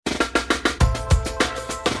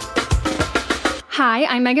Hi,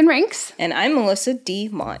 I'm Megan Rinks. And I'm Melissa D.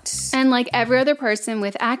 Montz. And like every other person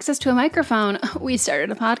with access to a microphone, we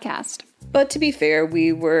started a podcast. But to be fair,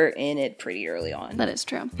 we were in it pretty early on. That is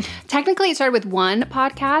true. Technically, it started with one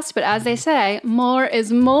podcast, but as they say, more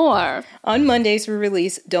is more. On Mondays, we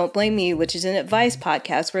release Don't Blame Me, which is an advice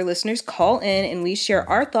podcast where listeners call in and we share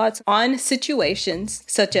our thoughts on situations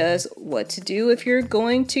such as what to do if you're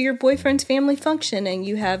going to your boyfriend's family function and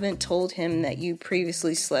you haven't told him that you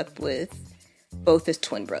previously slept with both his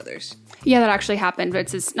twin brothers. Yeah, that actually happened,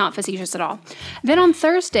 but it's not facetious at all. Then on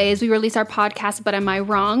Thursdays, we release our podcast, But Am I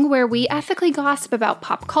Wrong?, where we ethically gossip about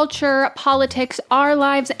pop culture, politics, our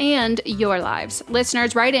lives, and your lives.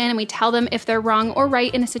 Listeners write in and we tell them if they're wrong or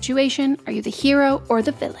right in a situation. Are you the hero or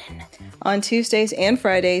the villain? On Tuesdays and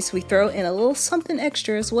Fridays, we throw in a little something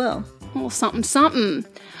extra as well. A little something.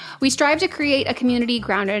 We strive to create a community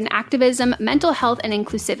grounded in activism, mental health, and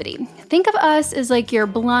inclusivity. Think of us as like your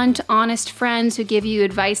blunt, honest friends who give you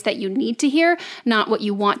advice that you need to hear, not what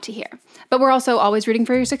you want to hear. But we're also always rooting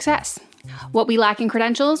for your success. What we lack in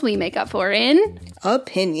credentials, we make up for in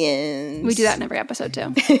opinions. We do that in every episode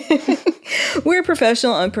too. We're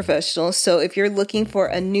professional, unprofessional. So if you're looking for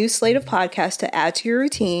a new slate of podcasts to add to your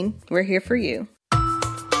routine, we're here for you.